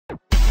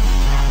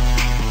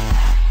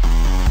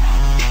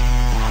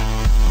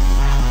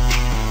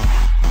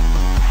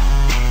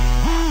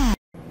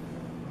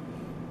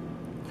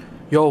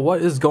Yo,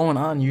 what is going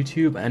on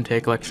YouTube?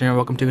 Entei Collection here.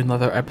 Welcome to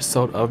another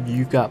episode of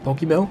You've Got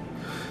PokéMail.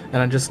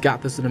 And I just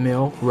got this in the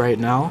mail right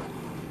now.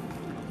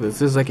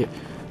 This is like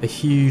a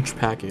huge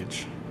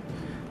package.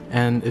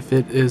 And if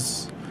it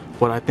is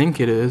what I think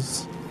it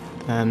is,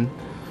 then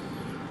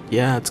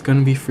yeah, it's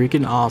gonna be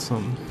freaking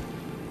awesome.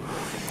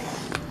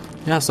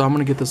 Yeah, so I'm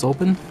gonna get this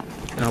open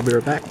and I'll be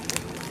right back.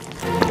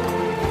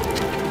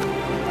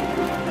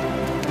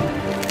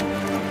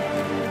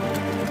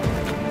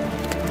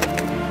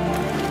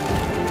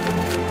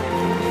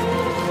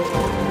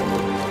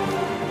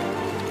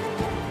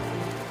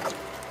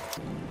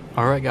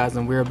 Alright guys,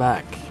 and we're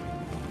back.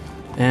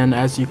 And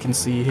as you can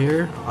see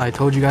here, I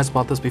told you guys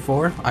about this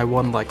before. I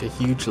won like a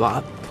huge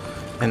lot,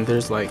 and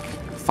there's like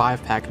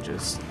 5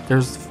 packages.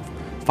 There's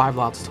 5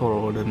 lots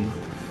total, and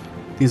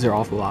these are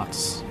all the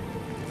lots.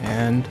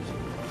 And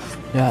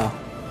yeah,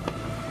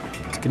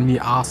 it's gonna be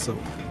awesome.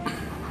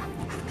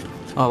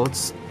 Oh,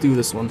 let's do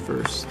this one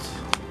first.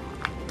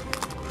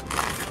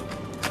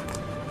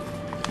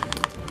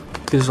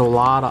 There's a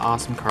lot of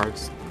awesome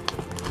cards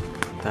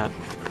that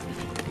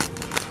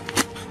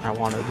I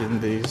wanted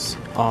in these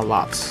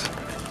lots.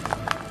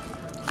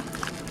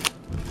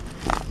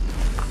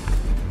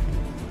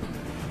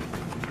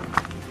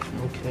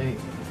 Okay.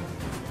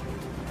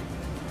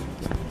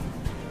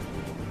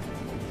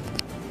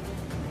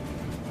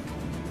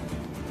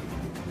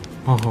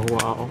 Oh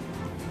wow.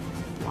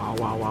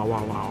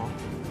 Wow.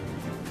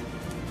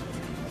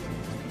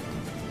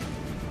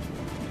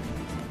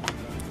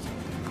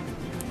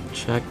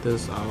 Check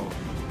this out.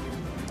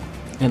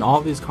 And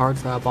all these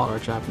cards that I bought are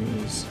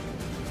Japanese.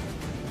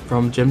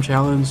 From Gym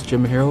Challenge,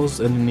 Gym Heroes,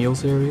 and the Neil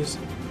series.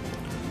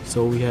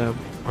 So we have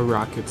a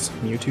Rocket's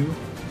Mewtwo.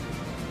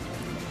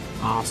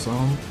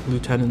 Awesome.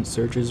 Lieutenant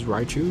Surge's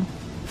Raichu.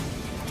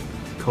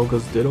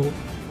 Koga's Diddle.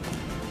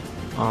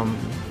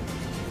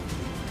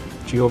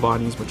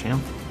 Giovanni's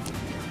Machamp.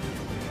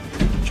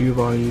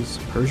 Giovanni's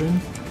Persian.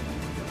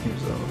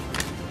 Here's a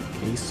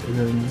case, and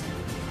then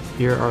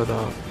here are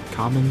the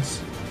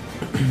commons.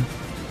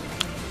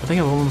 I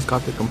think I've almost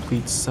got the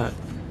complete set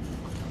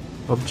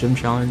of Gym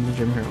Challenge and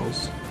Gym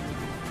Heroes,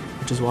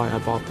 which is why I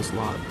bought this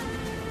lot.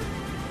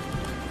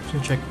 Just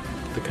gonna check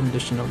the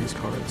condition of these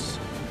cards.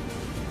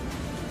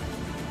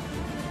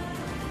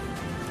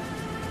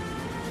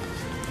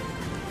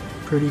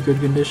 Pretty good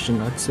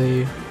condition. I'd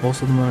say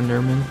most of them are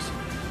under mint.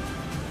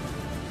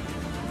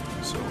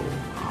 So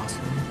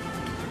awesome.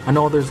 I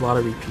know there's a lot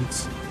of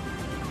repeats.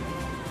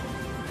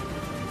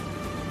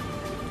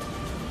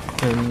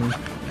 And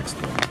next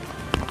one.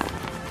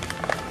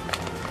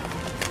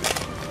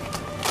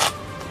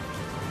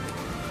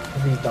 I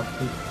need duct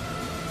tape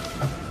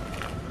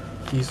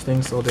these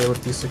things so they would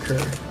disoccur.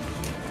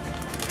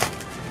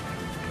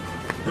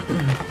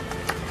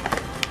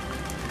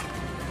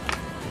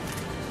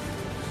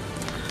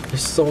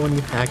 There's so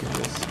many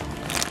packages.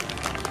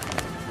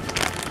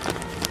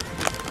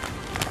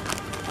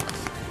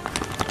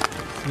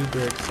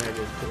 Super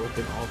excited to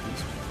open all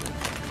these.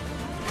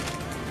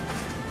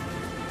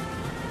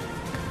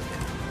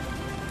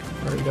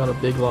 Already got a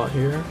big lot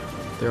here.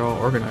 They're all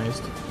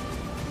organized.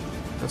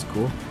 That's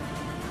cool.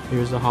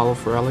 Here's a holo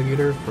for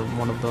Alligator from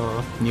one of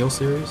the Neil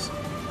series.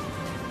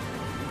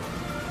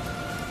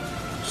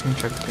 Just gonna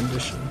check the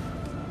condition.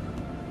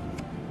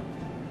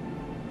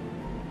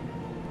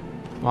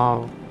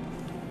 Wow.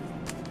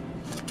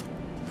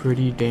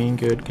 Pretty dang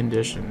good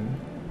condition.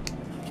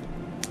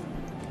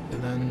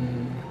 And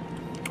then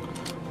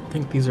I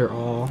think these are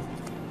all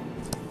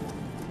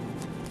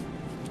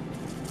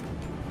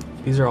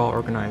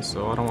organized,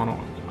 so I don't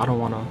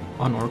wanna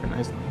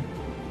unorganize them.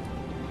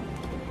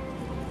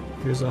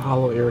 Here's a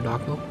holo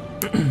Aerodactyl,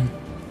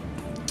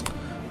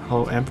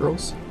 holo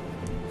Ampharos,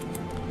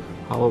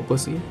 holo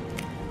Blissey,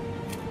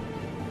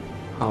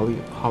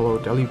 holo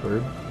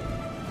Delibird,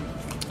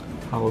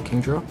 holo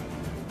Kingdra,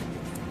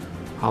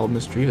 holo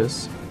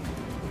Misdreavus,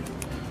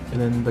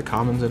 and then the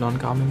commons and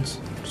uncommons.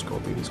 Just go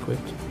through these quick.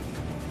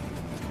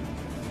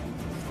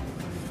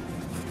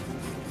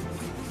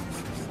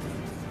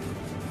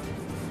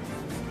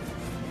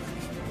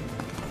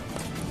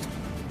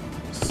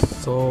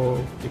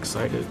 So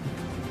excited.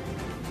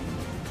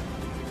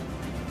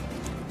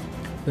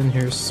 Then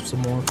here's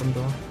some more from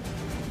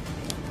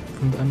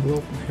the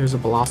envelope. Here's a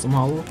Blossom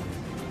Holo.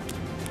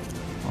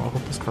 Oh, I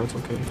hope this card's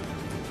okay.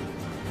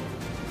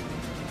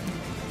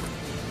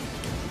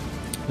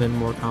 Then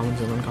more commons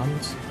and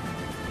uncommons.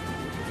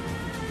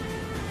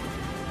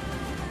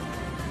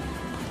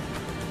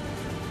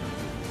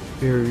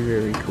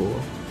 Very cool.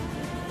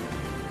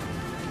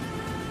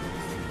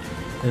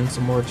 Then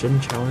some more Gym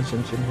Challenge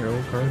and Gym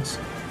Hero cards.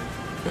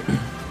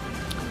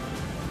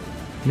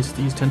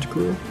 Misty's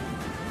Tentacruel.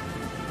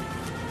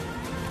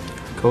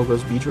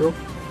 Koga's Beedrill.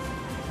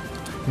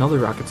 Another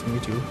Rocket's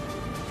Mewtwo.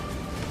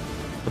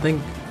 I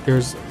think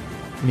there's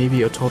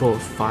maybe a total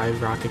of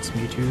 5 Rocket's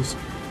Mewtwo's.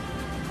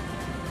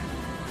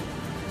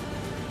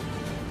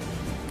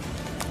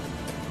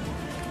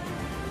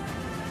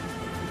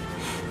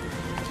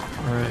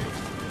 Alright,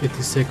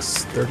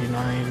 56,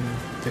 39,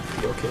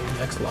 50. Okay,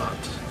 next lot.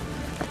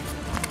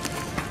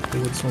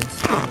 Ooh, this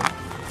one's cool.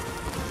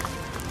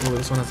 Ooh,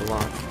 this one has a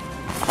lot.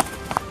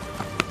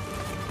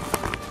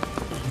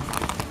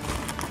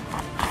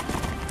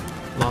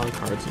 A lot of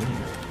cards in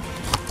here.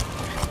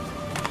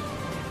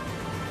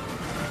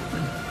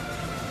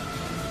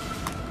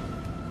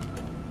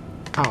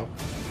 Ow.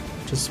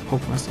 Just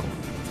poked myself.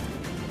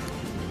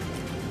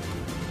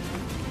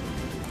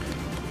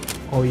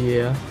 Oh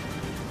yeah.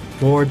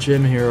 More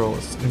Gym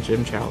Heroes and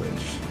Gym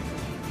Challenge.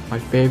 My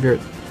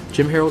favorite.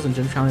 Gym Heroes and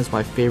Gym Challenge is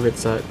my favorite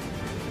set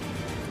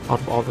out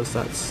of all the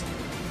sets.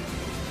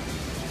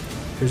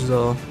 Here's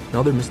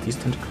another Misty's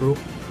Tentacruel.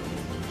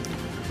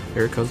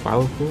 Erica's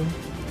Violet Plume.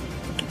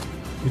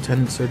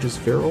 Lieutenant Surge's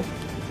Feral.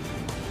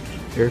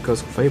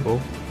 Erica's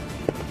Fable.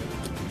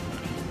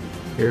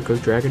 Erica's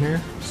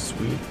Dragonair.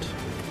 Sweet.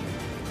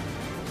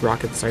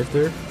 Rocket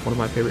Scyther, one of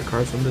my favorite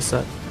cards from this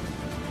set.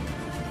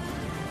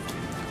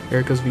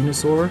 Erica's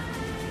Venusaur.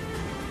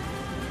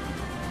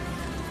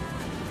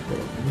 Hold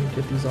on, let me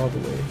get these all the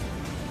way.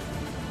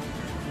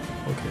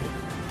 Okay.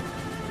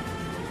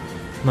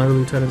 Another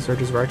Lieutenant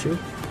Surge's Raichu.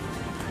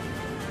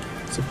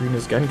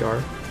 Sabrina's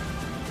Gengar.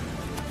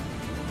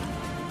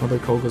 Another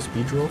Koga's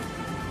Beedrill.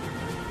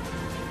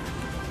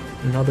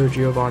 Another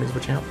Giovanni's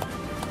Machamp.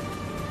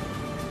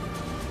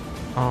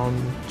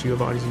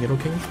 Giovanni's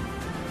Nidoking.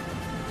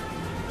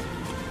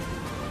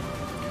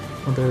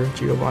 Another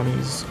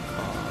Giovanni's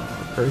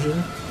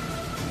Persian.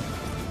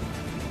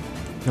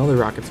 Another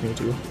Rocket's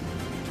Mewtwo.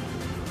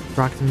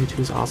 Rocket's Mewtwo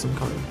is an awesome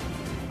card.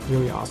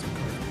 Really awesome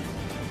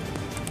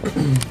card.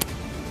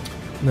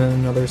 And then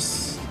another,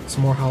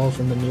 some more holos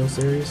from the Neo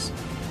series.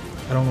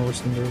 I don't know which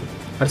one they're.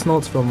 I just know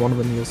it's from one of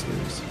the Neo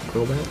series.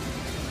 Crobat.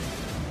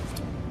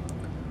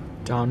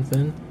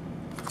 Donphin.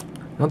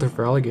 Another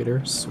for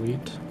Alligator.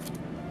 Sweet.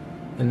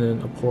 And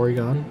then a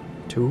Porygon.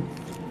 2.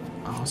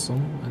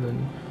 Awesome. And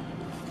then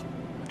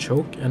a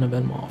Choke and a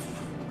Venomoth.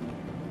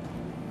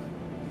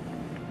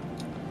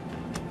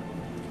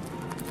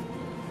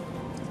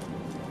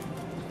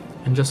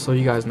 And just so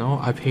you guys know,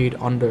 I paid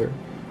under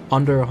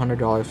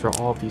 $100 for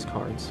all of these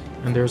cards,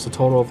 and there's a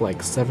total of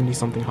like 70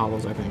 something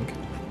holos, I think.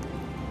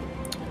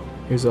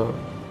 Here's a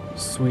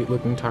sweet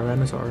looking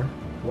Tyranitar.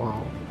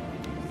 Wow.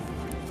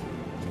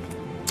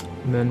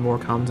 And then more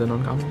commons and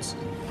uncommons.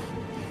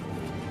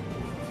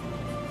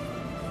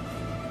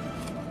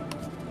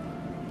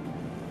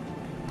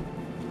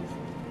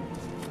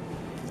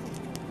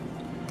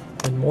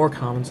 And more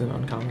commons and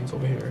uncommons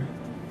over here.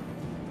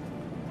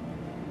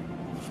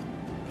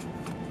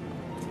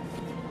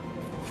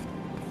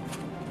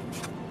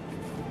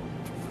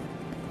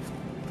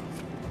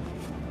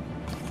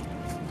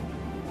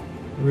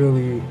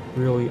 Really,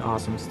 really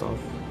awesome stuff.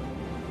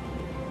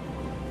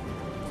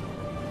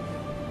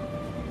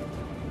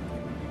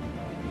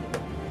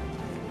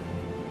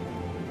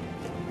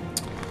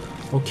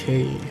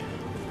 Okay,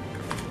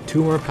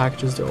 2 more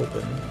packages to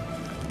open.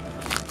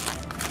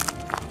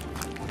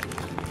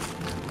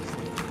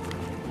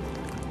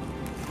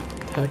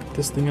 Heck,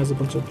 this thing has a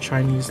bunch of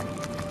Chinese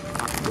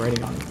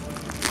writing on it.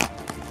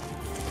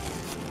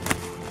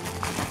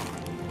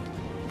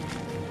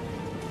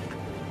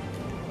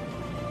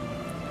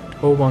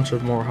 Whole bunch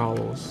of more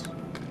holos.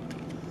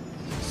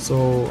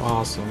 So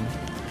awesome.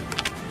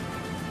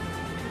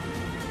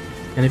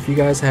 And if you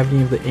guys have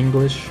any of the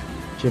English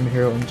Gym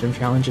Hero and Gym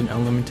Challenge in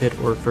Unlimited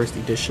or First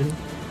Edition,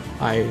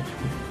 I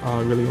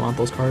really want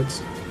those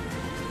cards,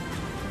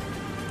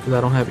 because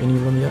I don't have any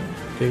of them yet.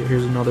 Okay,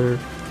 here's another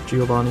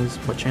Giovanni's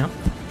Machamp.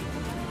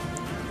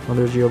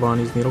 Another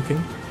Giovanni's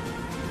Nidoking.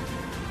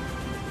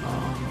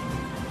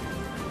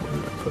 Where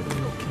did I put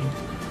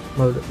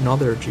Nidoking?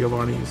 Another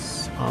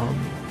Giovanni's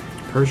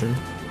Persian.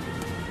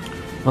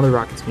 Another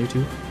Rocket's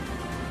Mewtwo.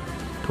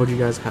 Told you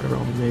guys I had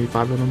around maybe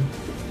 5 of them.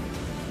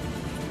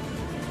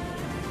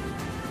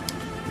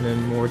 And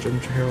then more Gym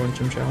Hero and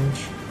Gym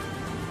Challenge.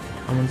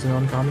 Commons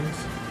and uncommons.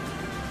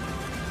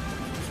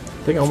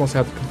 I think I almost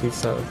have the complete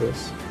set of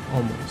this.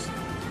 Almost.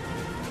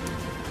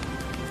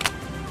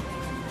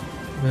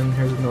 And then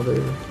here's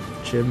another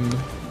Gym.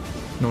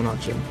 No, not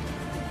Gym.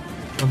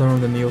 Another one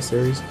of the Neo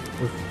series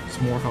with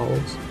some more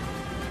holos.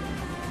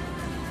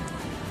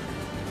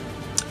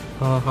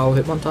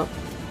 Holo Hitmontop,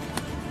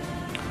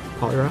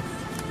 Poliwrath,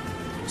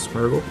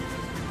 Smeargle,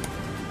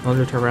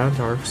 another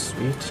Tyranitar,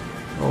 sweet.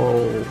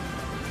 Oh,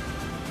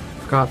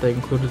 forgot they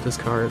included this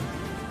card.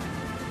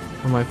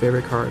 One of my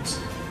favorite cards,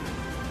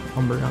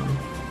 Umbreon,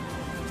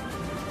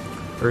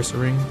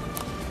 Ursaring,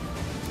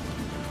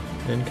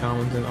 and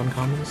commons and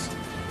uncommons.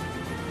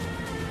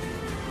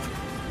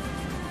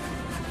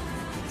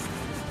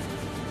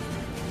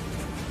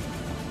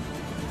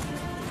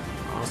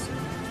 Awesome.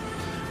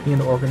 I need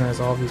to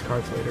organize all of these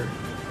cards later.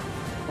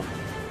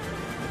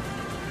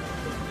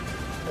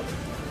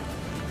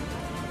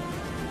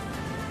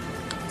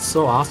 It's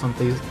so awesome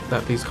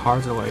that these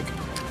cards are like,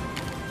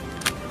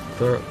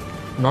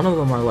 none of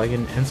them are like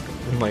in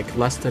like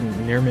less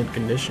than near mint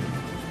condition.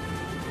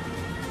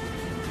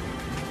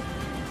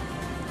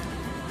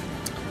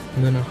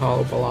 And then a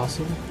Holo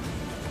Blossom,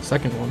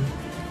 second one.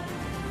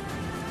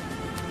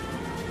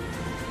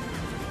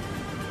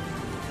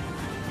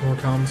 More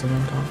commons and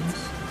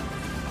uncommons.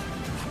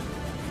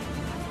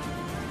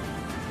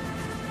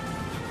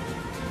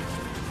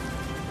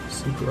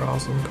 Super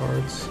awesome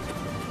cards.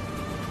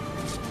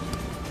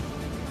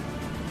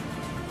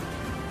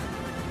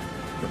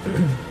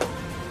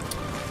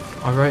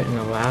 Alright, and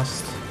the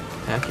last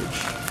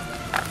package.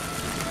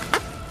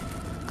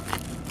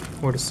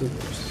 Or the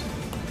scissors.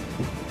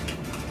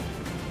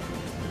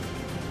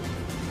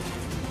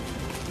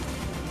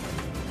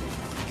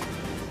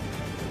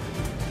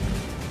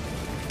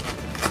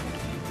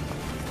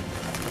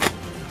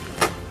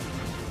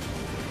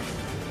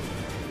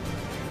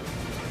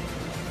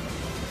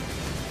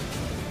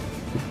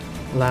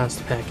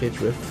 Last package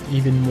with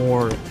even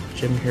more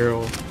Gym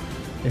Hero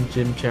and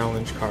Gym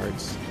Challenge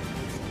cards.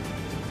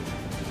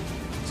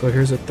 So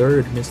here's a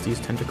third Misty's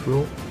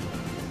Tentacruel.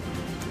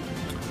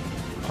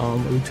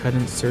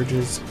 Lieutenant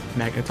Surge's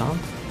Magneton.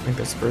 I think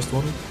that's the first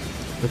one.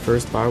 The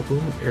first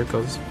Vileplume,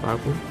 Erica's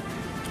Vileplume.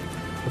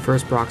 The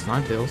first Brock's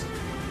Ninetales.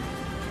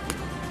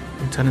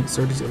 Lieutenant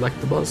Surge's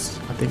Electabuzz.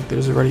 I think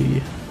there's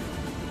already...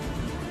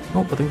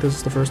 Nope, I think this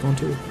is the first one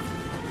too.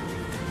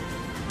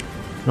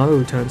 Another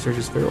Lieutenant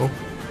Surge's Feral.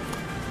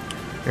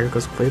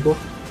 Erica's Playbook.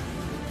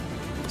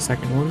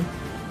 Second one.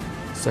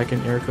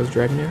 Second Erica's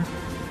Dragonair.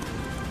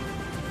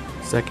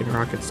 Second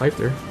Rocket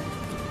Scyther.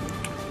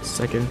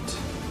 Second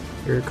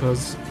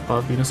Erica's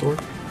Venusaur.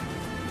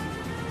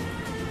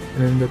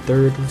 And then the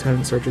third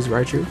Lieutenant Surge's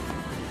Raichu.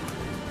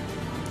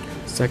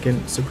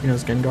 Second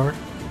Sabrina's Gengar.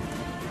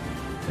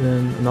 And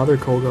then another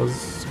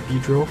Koga's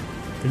Beedrill.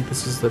 I think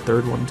this is the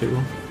third one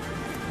too.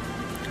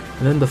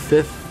 And then the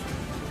fifth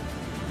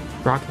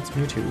Rocket's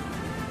Mewtwo.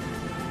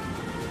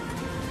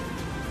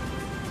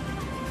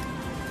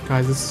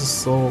 Guys, this is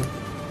so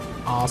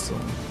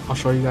awesome. I'll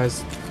show you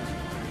guys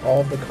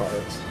all of the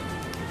cards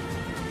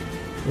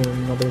in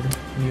another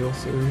Neo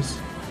series.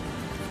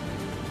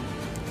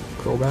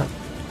 Crobat,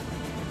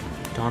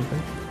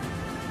 Donphin,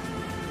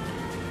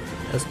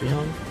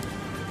 Espeon,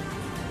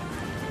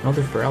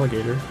 another for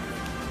Alligator,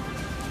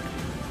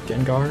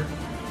 Gengar,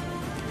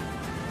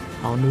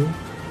 Houndoom,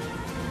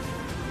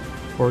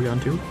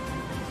 Porygon 2,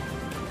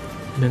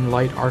 and then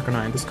Light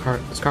Arcanine. This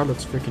card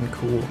looks freaking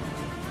cool.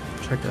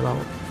 Check that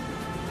out.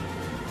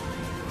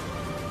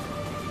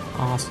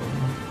 Awesome.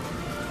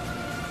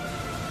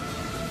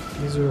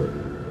 These are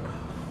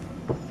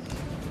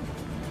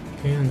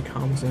and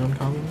commons and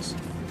uncommons.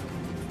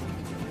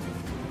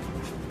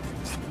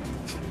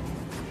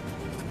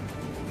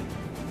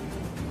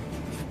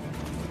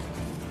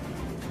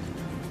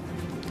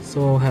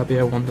 So happy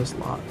I won this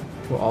lot.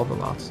 Well, all the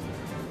lots.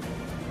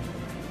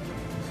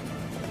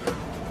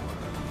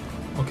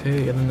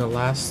 Okay, and then the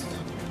last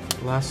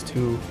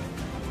two.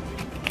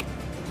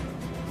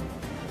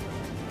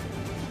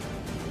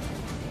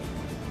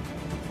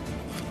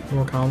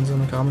 More commons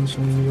and uncommons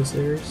from the Neo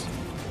series.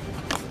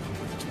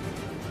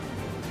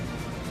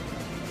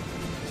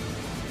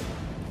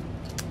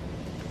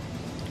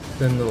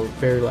 Then the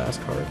very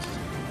last cards.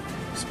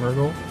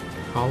 Smeargle,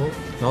 Hollow.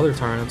 Another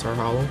Tyranitar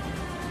Hollow.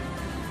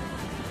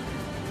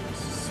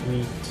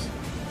 Sweet.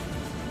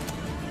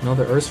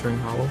 Another Ursaring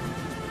Hollow.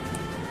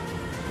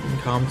 And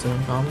commons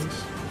and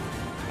uncommons.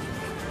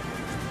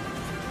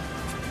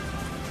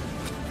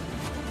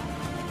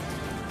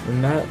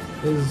 And that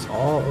is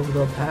all of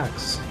the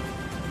packs.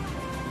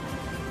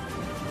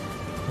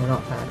 Well,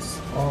 not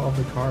packs, all of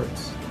the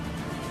cards.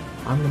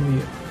 I'm going to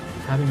be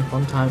having a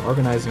fun time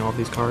organizing all of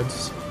these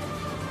cards.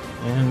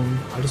 And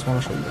I just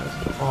want to show you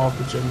guys all of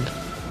the gym.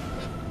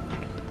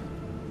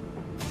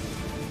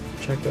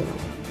 Check that out.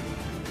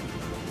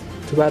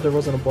 Too bad there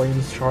wasn't a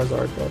Blaine's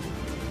Charizard, but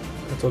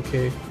that's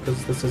okay,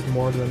 because this is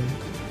more than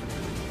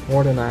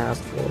I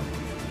asked for.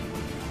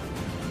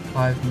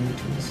 5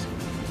 Mewtwo's.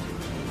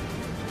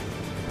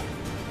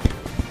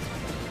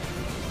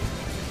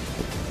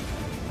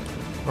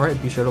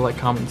 Alright, be sure to like,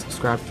 comment, and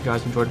subscribe if you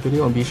guys enjoyed the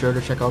video, and be sure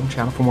to check out the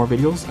channel for more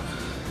videos.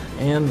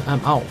 And I'm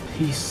out.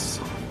 Peace.